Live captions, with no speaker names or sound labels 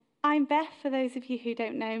I'm Beth, for those of you who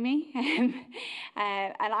don't know me, and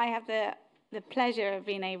I have the pleasure of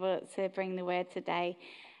being able to bring the word today.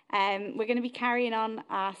 We're going to be carrying on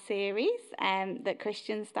our series that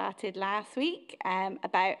Christian started last week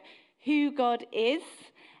about who God is,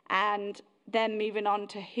 and then moving on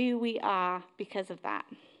to who we are because of that.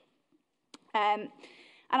 And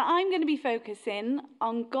I'm going to be focusing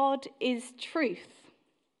on God is truth.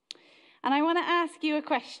 And I want to ask you a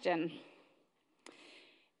question.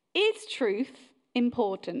 Is truth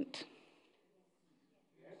important?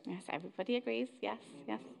 Yes, everybody agrees. Yes,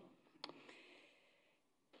 yes.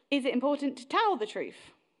 Is it important to tell the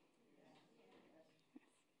truth?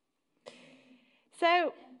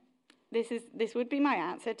 So, this would be my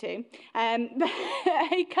answer too.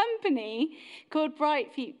 A company called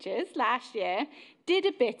Bright Futures last year did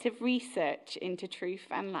a bit of research into truth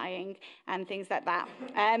and lying and things like that,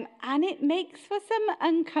 and it makes for some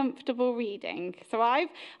uncomfortable reading. So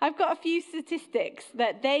I've got a few statistics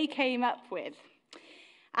that they came up with,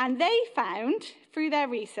 and they found through their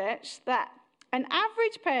research that an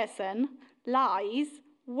average person lies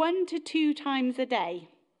 1 to 2 times a day.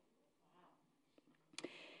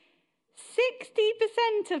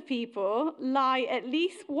 60% of people lie at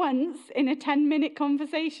least once in a 10-minute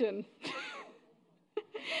conversation.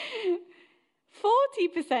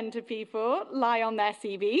 40% of people lie on their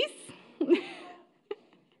CVs.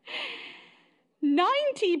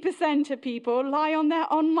 90% of people lie on their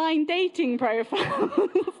online dating profiles.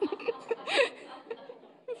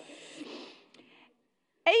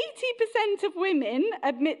 80% of women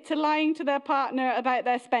admit to lying to their partner about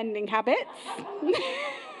their spending habits.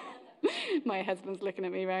 My husband's looking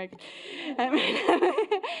at me, right?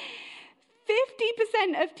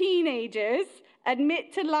 50% of teenagers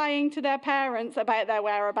admit to lying to their parents about their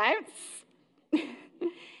whereabouts.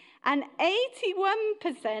 And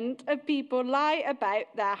 81% of people lie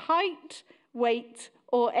about their height, weight,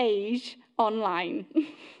 or age online.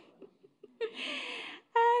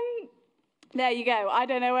 There you go. I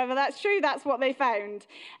don't know whether that's true. That's what they found.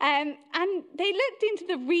 And they looked into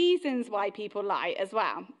the reasons why people lie as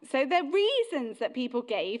well. So the reasons that people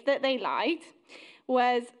gave that they lied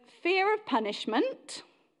was fear of punishment,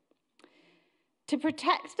 to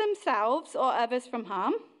protect themselves or others from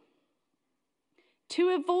harm, to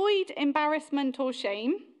avoid embarrassment or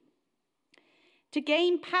shame, to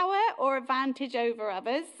gain power or advantage over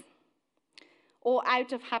others, or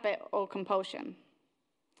out of habit or compulsion.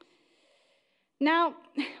 Now,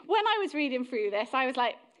 when I was reading through this, I was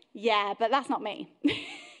like, yeah, but that's not me.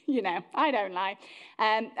 You know, I don't lie.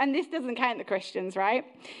 And this doesn't count the Christians, right?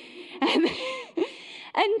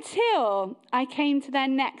 Until I came to their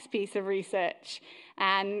next piece of research,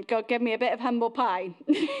 and God gave me a bit of humble pie.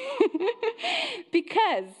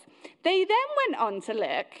 Because they then went on to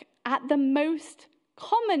look at the most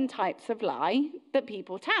common types of lie that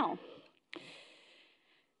people tell.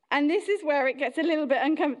 And this is where it gets a little bit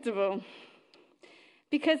uncomfortable.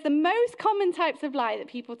 Because the most common types of lie that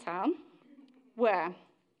people tell were,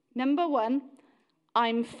 number 1,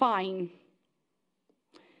 I'm fine,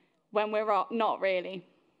 when we're not really.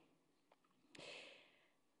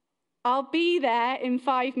 I'll be there in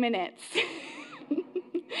 5 minutes.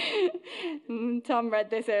 Tom read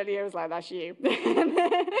this earlier, I was like, that's you.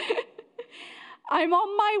 I'm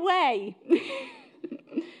on my way,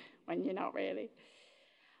 when you're not really.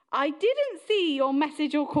 I didn't see your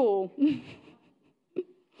message or call.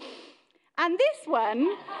 And this one,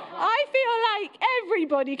 I feel like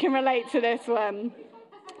everybody can relate to this one.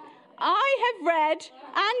 I have read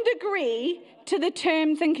and agree to the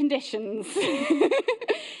terms and conditions.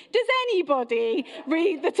 Does anybody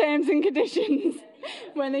read the terms and conditions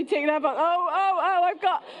when they take that box? Oh, I've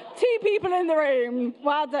got 2 people in the room.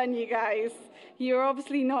 Well done, you guys. You're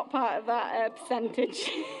obviously not part of that percentage.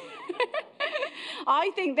 I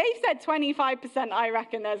think they said 25%. I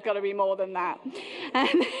reckon there's got to be more than that.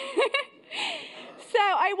 So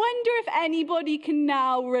I wonder if anybody can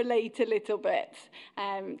now relate a little bit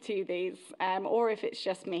to these, or if it's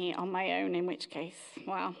just me on my own, in which case,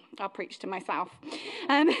 well, I'll preach to myself.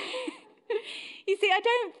 You see, I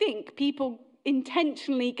don't think people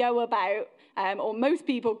intentionally go about, or most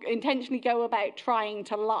people intentionally go about trying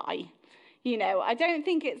to lie. You know, I don't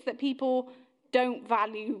think it's that people don't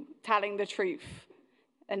value telling the truth,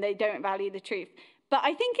 and they don't value the truth. But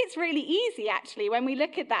I think it's really easy, actually, when we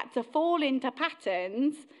look at that, to fall into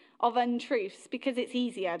patterns of untruths, because it's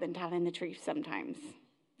easier than telling the truth sometimes,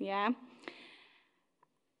 yeah?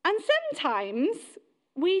 And sometimes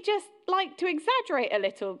we just like to exaggerate a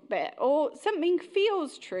little bit, or something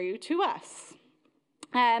feels true to us.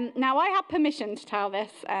 Now, I have permission to tell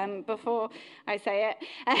this before I say it,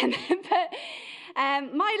 but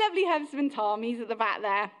My lovely husband, Tom, he's at the back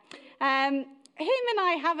there. Him and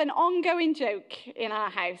I have an ongoing joke in our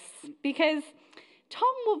house because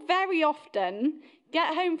Tom will very often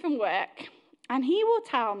get home from work and he will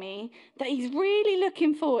tell me that he's really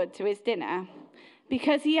looking forward to his dinner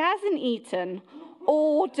because he hasn't eaten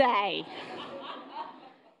all day.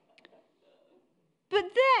 But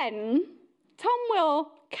then Tom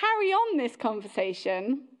will carry on this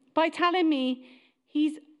conversation by telling me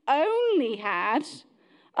he's only had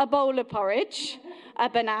a bowl of porridge, a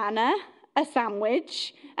banana, a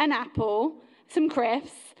sandwich, an apple, some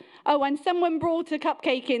crisps. Oh, and someone brought a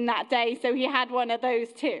cupcake in that day, so he had one of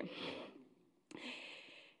those too.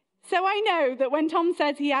 So I know that when Tom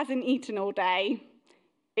says he hasn't eaten all day,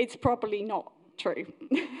 it's probably not true.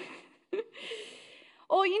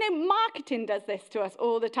 Or, marketing does this to us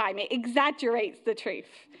all the time. It exaggerates the truth.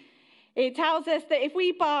 It tells us that if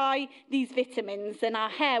we buy these vitamins, then our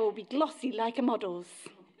hair will be glossy like a model's.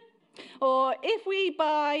 Or if we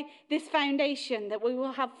buy this foundation, that we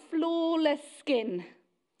will have flawless skin.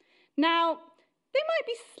 Now, they might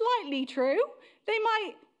be slightly true. They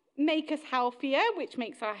might make us healthier, which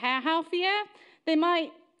makes our hair healthier. They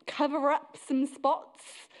might cover up some spots,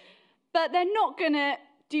 but they're not going to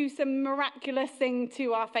do some miraculous thing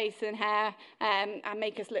to our face and hair and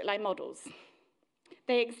make us look like models.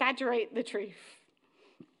 They exaggerate the truth.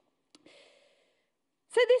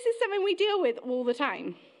 So this is something we deal with all the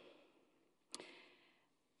time.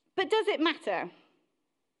 But does it matter?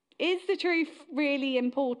 Is the truth really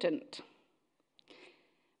important?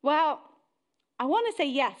 Well, I want to say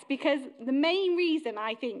yes, because the main reason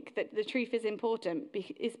I think that the truth is important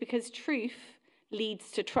is because truth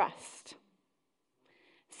leads to trust.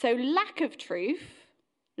 So lack of truth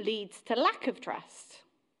leads to lack of trust.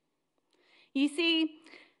 You see,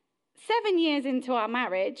 7 years into our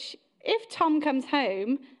marriage, if Tom comes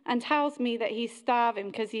home and tells me that he's starving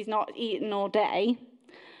because he's not eaten all day,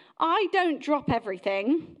 I don't drop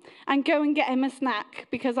everything and go and get him a snack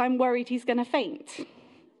because I'm worried he's going to faint.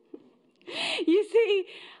 You see,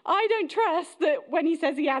 I don't trust that when he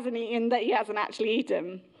says he hasn't eaten, that he hasn't actually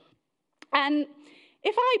eaten. And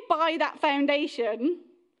if I buy that foundation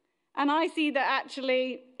and I see that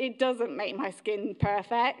actually it doesn't make my skin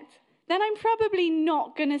perfect, then I'm probably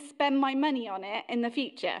not going to spend my money on it in the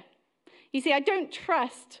future. You see, I don't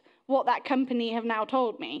trust what that company have now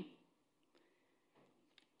told me.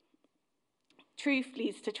 Truth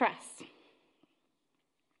leads to trust.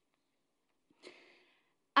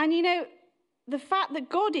 And the fact that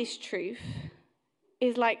God is truth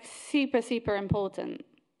is super, super important.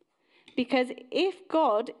 Because if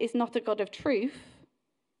God is not a God of truth,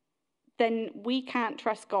 then we can't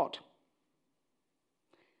trust God.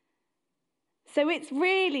 So it's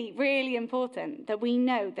really, really important that we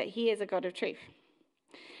know that he is a God of truth.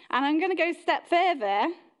 And I'm going to go a step further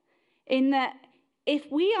in that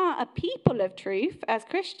if we are a people of truth as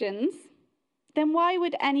Christians, then why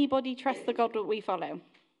would anybody trust the God that we follow?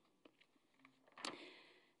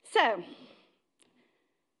 So,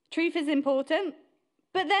 truth is important,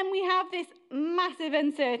 but then we have this massive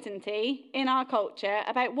uncertainty in our culture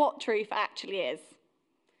about what truth actually is.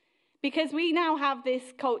 Because we now have this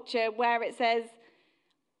culture where it says,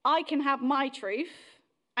 I can have my truth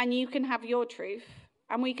and you can have your truth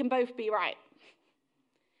and we can both be right.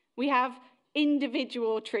 We have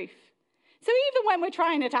individual truth. So even when we're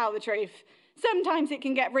trying to tell the truth, sometimes it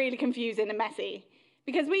can get really confusing and messy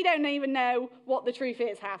because we don't even know what the truth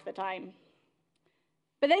is half the time.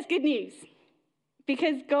 But there's good news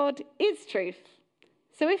because God is truth.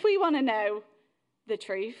 So if we want to know the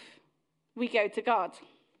truth, we go to God.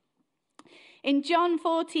 In John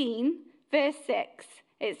 14, verse 6,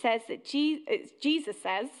 it says that Jesus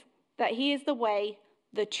says that he is the way,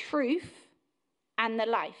 the truth, and the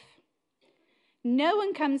life. No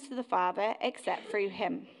one comes to the Father except through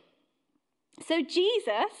him. So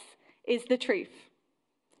Jesus is the truth.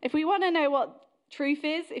 If we want to know what truth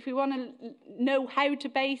is, if we want to know how to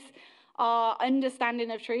base our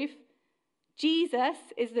understanding of truth, Jesus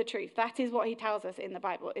is the truth. That is what he tells us in the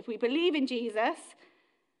Bible. If we believe in Jesus,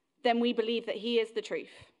 then we believe that he is the truth.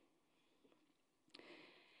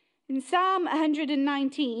 In Psalm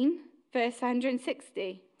 119, verse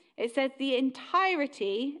 160, it says, the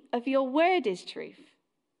entirety of your word is truth.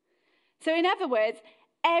 So in other words,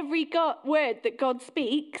 every word that God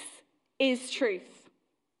speaks is truth.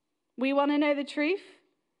 We want to know the truth,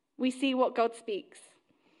 we see what God speaks.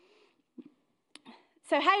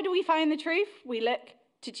 So how do we find the truth? We look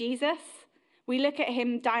to Jesus. We look at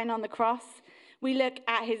him dying on the cross. We look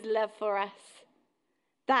at his love for us.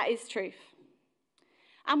 That is truth.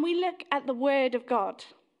 And we look at the word of God.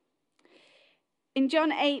 In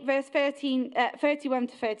John 8, verse 31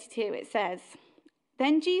 to 32, it says,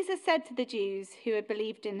 "Then Jesus said to the Jews who had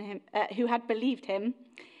believed him,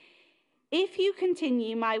 'If you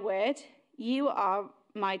continue my word, you are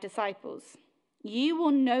my disciples. You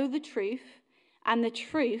will know the truth, and the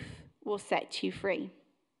truth will set you free.'"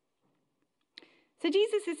 So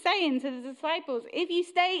Jesus is saying to the disciples, if you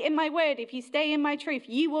stay in my word, if you stay in my truth,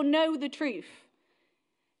 you will know the truth.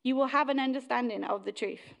 You will have an understanding of the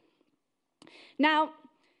truth. Now,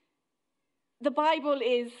 the Bible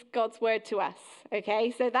is God's word to us,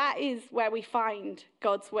 okay? So that is where we find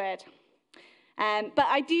God's word. But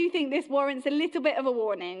I do think this warrants a little bit of a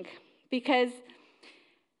warning, because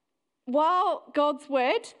while God's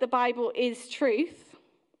word, the Bible, is truth,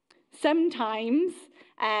 sometimes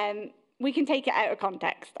we can take it out of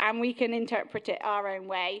context and we can interpret it our own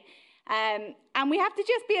way. And we have to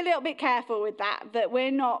just be a little bit careful with that we're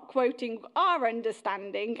not quoting our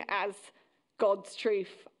understanding as God's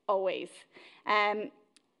truth always. And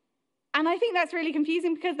I think that's really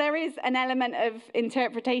confusing, because there is an element of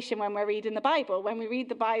interpretation when we're reading the Bible. When we read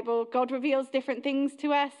the Bible, God reveals different things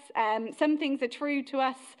to us. Some things are true to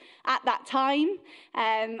us at that time,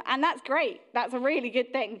 and that's great. That's a really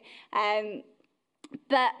good thing.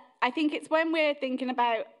 But I think it's when we're thinking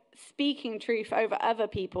about speaking truth over other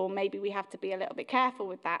people, maybe we have to be a little bit careful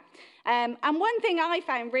with that. And one thing I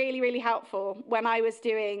found really, really helpful when I was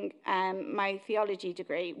doing my theology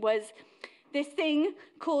degree was this thing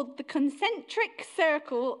called the concentric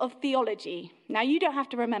circle of theology. Now, you don't have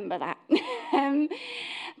to remember that.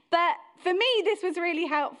 But for me, this was really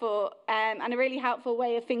helpful, and a really helpful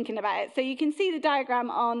way of thinking about it. So you can see the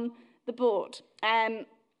diagram on the board. And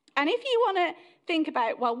if you want to think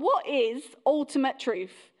about, well, what is ultimate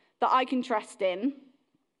truth that I can trust in,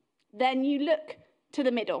 then you look to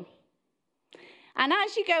the middle. And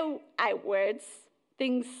as you go outwards,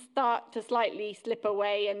 things start to slightly slip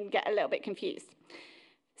away and get a little bit confused.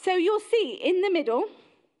 So you'll see in the middle,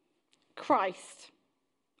 Christ,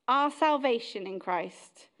 our salvation in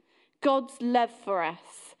Christ, God's love for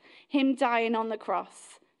us, him dying on the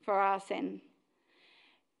cross for our sin,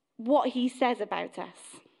 what he says about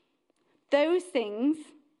us. Those things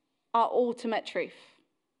are ultimate truth.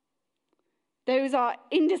 Those are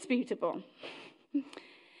indisputable.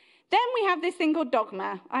 Then we have this thing called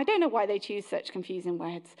dogma. I don't know why they choose such confusing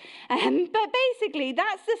words. But basically,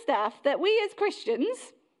 that's the stuff that we as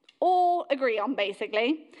Christians all agree on,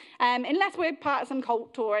 basically. Unless we're part of some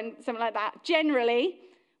cult or something like that. Generally,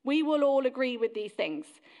 we will all agree with these things.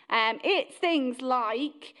 It's things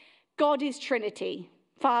like God is Trinity,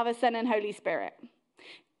 Father, Son, and Holy Spirit.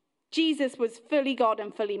 Jesus was fully God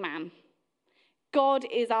and fully man. God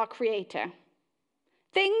is our creator.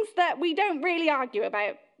 Things that we don't really argue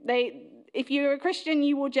about. If you're a Christian,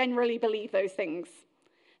 you will generally believe those things.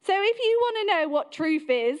 So if you want to know what truth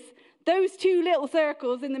is, those two little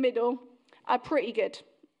circles in the middle are pretty good.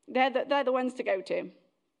 They're the ones to go to.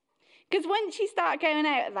 Because once you start going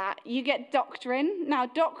out of that, you get doctrine. Now,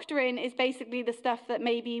 doctrine is basically the stuff that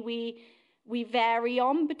maybe we vary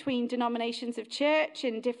on between denominations of church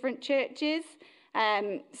and different churches.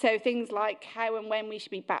 So things like how and when we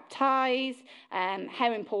should be baptized,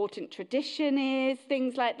 how important tradition is,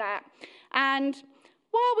 things like that. And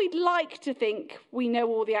while we'd like to think we know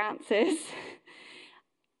all the answers,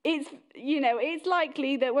 it's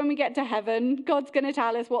likely that when we get to heaven, God's going to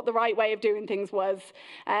tell us what the right way of doing things was,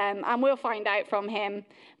 and we'll find out from him.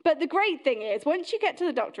 But the great thing is, once you get to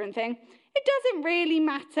the doctrine thing, it doesn't really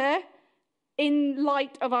matter in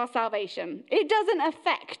light of our salvation. It doesn't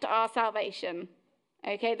affect our salvation.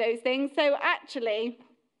 Okay, those things. So actually,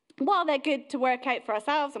 while they're good to work out for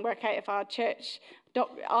ourselves and work out if our church,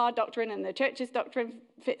 our doctrine and the church's doctrine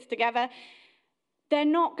fits together, they're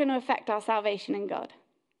not going to affect our salvation in God.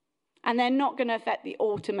 And they're not going to affect the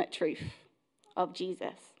ultimate truth of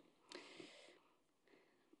Jesus.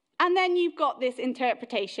 And then you've got this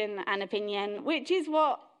interpretation and opinion, which is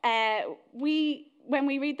what when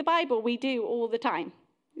we read the Bible, we do all the time.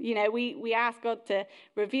 We ask God to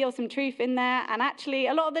reveal some truth in there. And actually,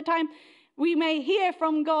 a lot of the time, we may hear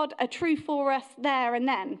from God a truth for us there and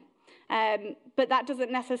then. But that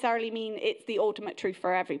doesn't necessarily mean it's the ultimate truth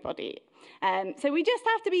for everybody. So we just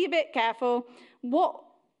have to be a bit careful what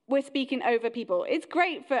we're speaking over people. It's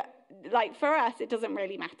great for us, it doesn't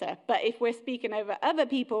really matter. But if we're speaking over other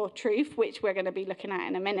people truth, which we're going to be looking at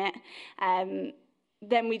in a minute,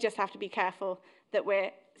 then we just have to be careful that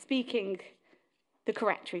we're speaking the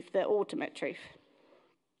correct truth, the ultimate truth.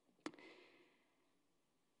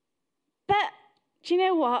 But do you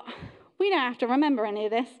know what? We don't have to remember any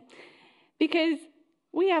of this, because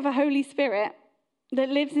we have a Holy Spirit that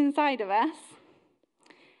lives inside of us.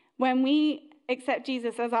 When we accept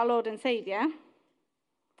Jesus as our Lord and Saviour.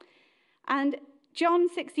 And John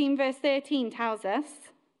 16 verse 13 tells us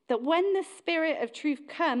that when the Spirit of truth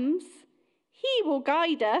comes, he will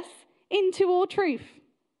guide us into all truth.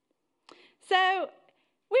 So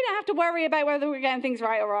we don't have to worry about whether we're getting things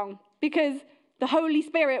right or wrong, because the Holy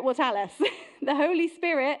Spirit will tell us. The Holy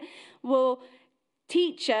Spirit will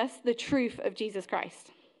teach us the truth of Jesus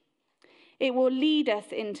Christ. It will lead us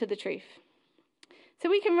into the truth. So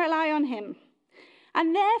we can rely on him.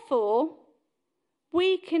 And therefore,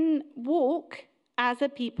 we can walk as a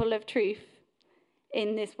people of truth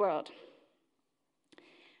in this world.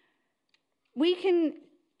 We can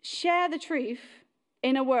share the truth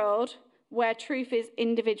in a world where truth is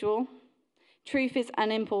individual, truth is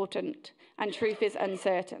unimportant, and truth is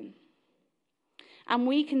uncertain. And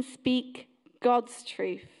we can speak God's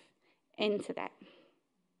truth into that.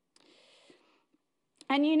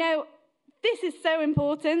 And you know, this is so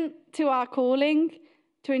important to our calling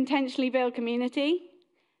to intentionally build community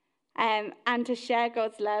and to share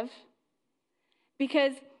God's love.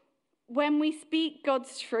 Because when we speak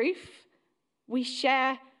God's truth, we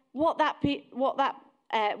share what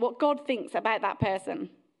God thinks about that person.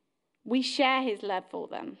 We share his love for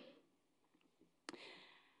them.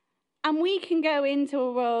 And we can go into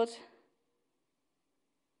a world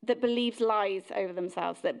that believes lies over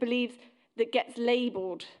themselves, that gets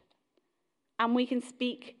labeled, and we can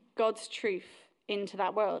speak God's truth into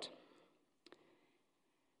that world.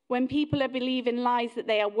 When people are believing lies that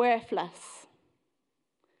they are worthless,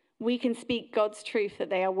 we can speak God's truth that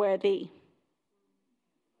they are worthy.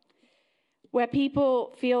 Where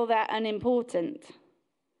people feel they're unimportant,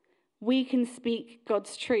 we can speak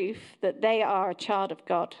God's truth that they are a child of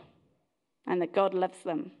God and that God loves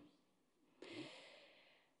them.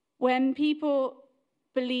 When people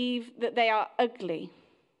believe that they are ugly,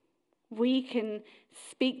 we can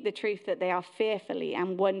speak the truth that they are fearfully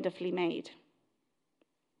and wonderfully made.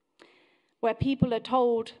 Where people are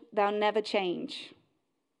told they'll never change,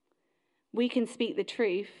 we can speak the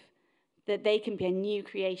truth that they can be a new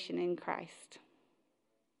creation in Christ.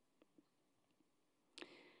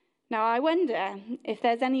 Now, I wonder if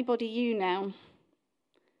there's anybody you know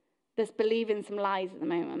that's believing some lies at the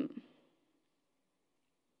moment.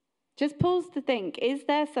 Just pause to think, is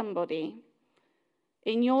there somebody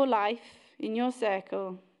in your life, in your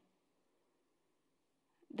circle,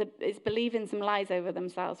 that is believing some lies over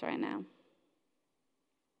themselves right now?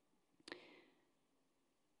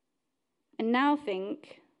 And now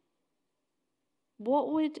think,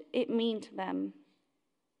 what would it mean to them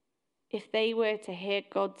if they were to hear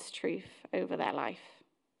God's truth over their life?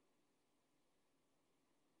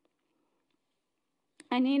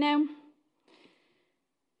 And you know,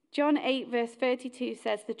 John 8 verse 32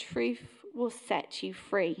 says the truth will set you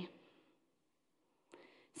free.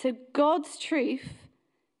 So God's truth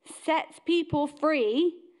sets people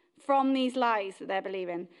free from these lies that they're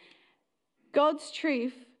believing. God's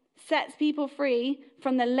truth sets people free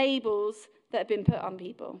from the labels that have been put on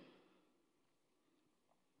people.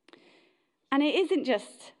 And it isn't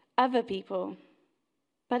just other people,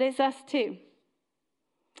 but it's us too.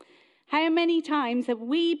 How many times have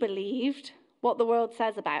we believed what the world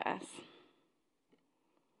says about us?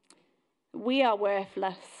 We are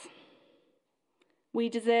worthless. We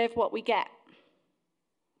deserve what we get.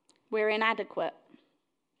 We're inadequate.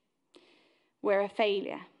 We're a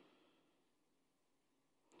failure.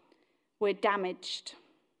 We're damaged.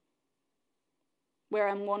 We're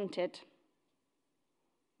unwanted.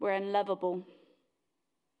 We're unlovable.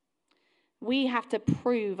 We have to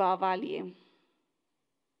prove our value.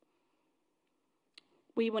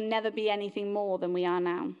 We will never be anything more than we are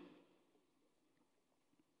now.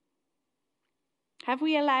 Have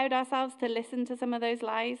we allowed ourselves to listen to some of those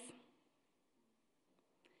lies?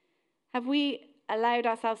 Have we allowed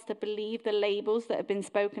ourselves to believe the labels that have been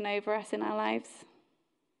spoken over us in our lives?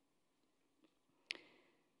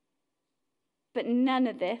 But none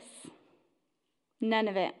of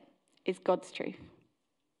it is God's truth.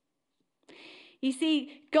 You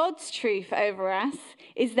see, God's truth over us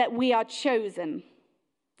is that we are chosen.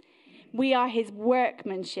 We are his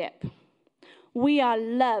workmanship. We are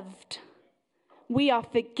loved. We are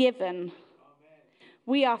forgiven.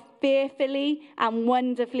 We are fearfully and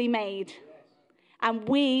wonderfully made. And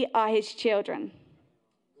we are his children.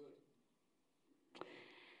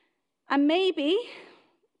 And maybe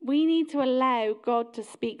we need to allow God to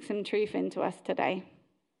speak some truth into us today.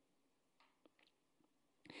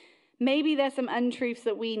 Maybe there's some untruths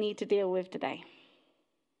that we need to deal with today.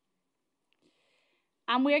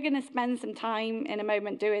 And we're going to spend some time in a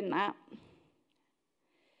moment doing that.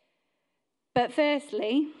 But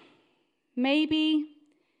firstly, maybe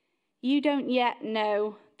You don't yet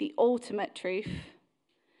know the ultimate truth,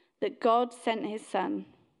 that God sent his Son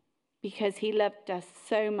because he loved us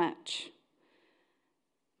so much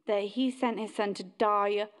that he sent his Son to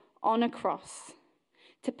die on a cross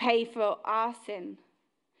to pay for our sin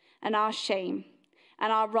and our shame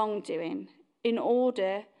and our wrongdoing in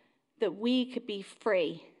order that we could be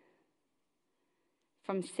free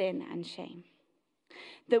from sin and shame,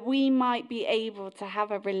 that we might be able to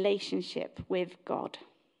have a relationship with God.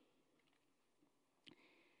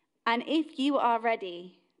 And if you are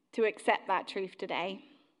ready to accept that truth today,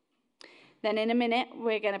 then in a minute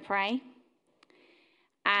we're going to pray.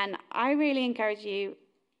 And I really encourage you,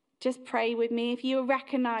 just pray with me. If you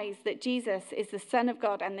recognize that Jesus is the Son of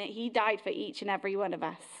God and that he died for each and every one of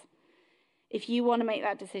us, if you want to make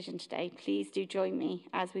that decision today, please do join me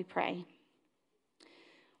as we pray.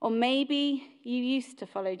 Or maybe you used to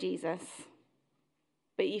follow Jesus,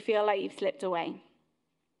 but you feel like you've slipped away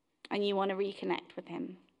and you want to reconnect with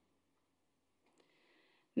him.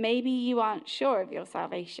 Maybe you aren't sure of your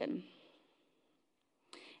salvation.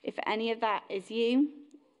 If any of that is you,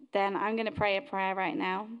 then I'm going to pray a prayer right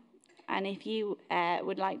now. And if you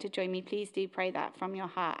would like to join me, please do pray that from your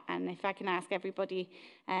heart. And if I can ask everybody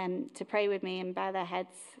to pray with me and bow their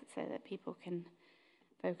heads so that people can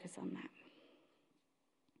focus on that.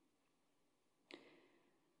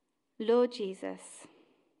 Lord Jesus,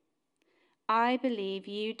 I believe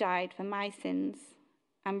you died for my sins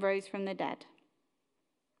and rose from the dead.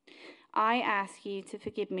 I ask you to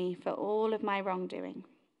forgive me for all of my wrongdoing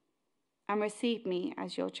and receive me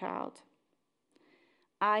as your child.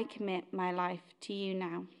 I commit my life to you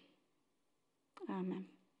now. Amen.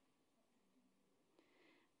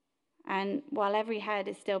 And while every head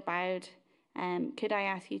is still bowed, could I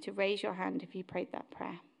ask you to raise your hand if you prayed that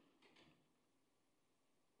prayer?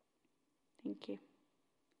 Thank you.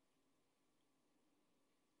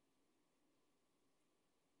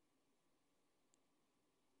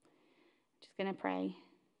 Just going to pray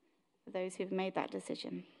for those who've made that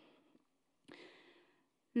decision.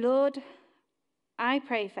 Lord, I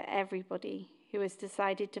pray for everybody who has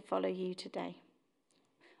decided to follow you today,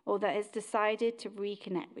 or that has decided to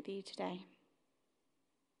reconnect with you today.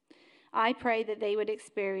 I pray that they would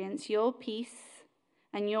experience your peace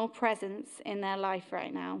and your presence in their life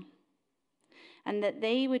right now, and that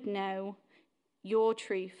they would know your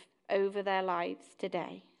truth over their lives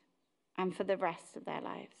today and for the rest of their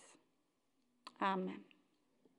lives. Amen.